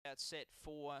set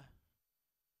for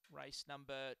race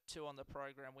number 2 on the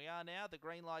program. We are now. The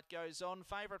green light goes on.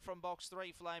 Favourite from box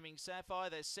 3, Flaming Sapphire.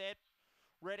 They're set,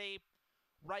 ready,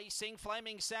 racing.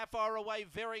 Flaming Sapphire away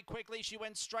very quickly. She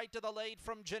went straight to the lead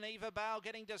from Geneva Bale,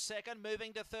 getting to second,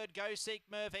 moving to third, Go Seek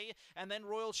Murphy, and then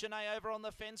Royal Shanae over on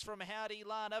the fence from Howdy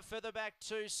Lana, further back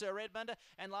to Sir Edmund,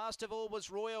 and last of all was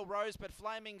Royal Rose, but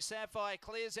Flaming Sapphire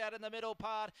clears out in the middle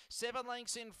part, 7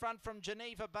 lengths in front from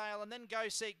Geneva Bale, and then Go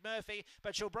Seek Murphy,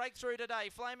 but she'll break through today.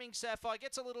 Flaming Sapphire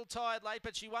gets a little tired late,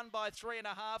 but she won by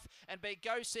 3.5, and beat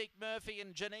Go Seek Murphy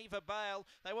and Geneva Bale.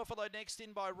 They were followed next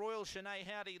in by Royal Shanae,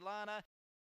 Howdy Lana,